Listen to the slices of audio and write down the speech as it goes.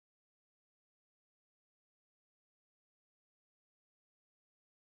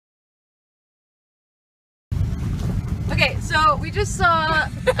So we just saw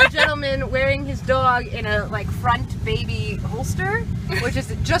a gentleman wearing his dog in a like front baby holster, which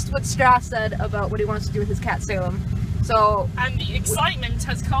is just what Strath said about what he wants to do with his cat Salem. So and the excitement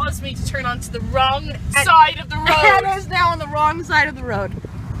has caused me to turn onto the wrong side of the road. Anna is now on the wrong side of the road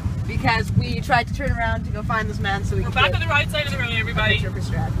because we tried to turn around to go find this man. So we're back on the right side of the road, everybody. Picture for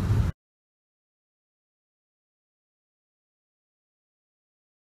Strath.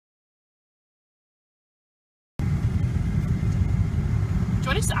 Do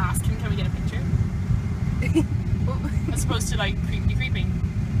you want to just ask him, can we get a picture? As opposed to like be creeping.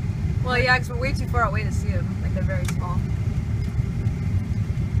 Well, yeah, because we're way too far away to see him. Like, they're very small.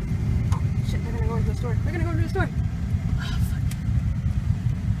 Oh, shit, they're gonna go into the store. They're gonna go into the store. Oh, fuck.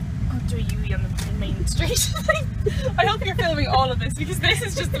 Oh, do a U-E on the main street. I hope you're filming all of this because this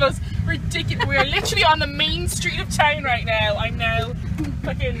is just the most ridiculous. We're literally on the main street of town right now. I'm now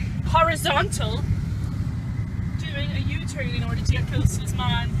fucking horizontal doing a U-turn in order to get close to this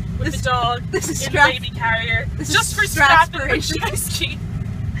man with the dog in the baby carrier. Just for Strath and Rashowski.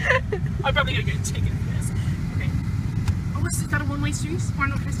 I'm probably gonna get a ticket for this. Okay. Oh, is that a one-way street? Or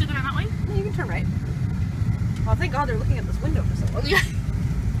no, can I still go down that way? Yeah, you can turn right. Oh, thank God they're looking at this window for so long. Yeah.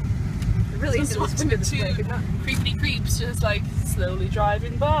 They're really into this window this way. Good job. Creepity creeps just like slowly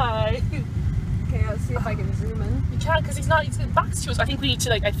driving by. Okay, let's see if I can zoom in. You can't because he's back to us. I think we need to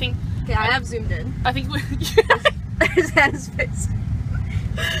like, Okay, I have zoomed in. I think we... There's Hannah's face.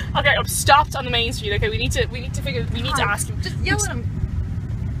 Okay, I'm stopped on the main street. Okay, we need to ask him. Just yell at him.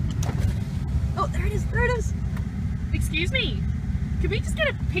 Oh, there it is, there it is. Excuse me, can we just get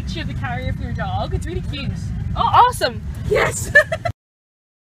a picture of the carrier for your dog? It's really cute. Oh, awesome. Yes.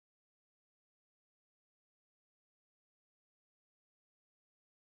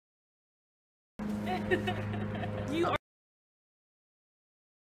 You are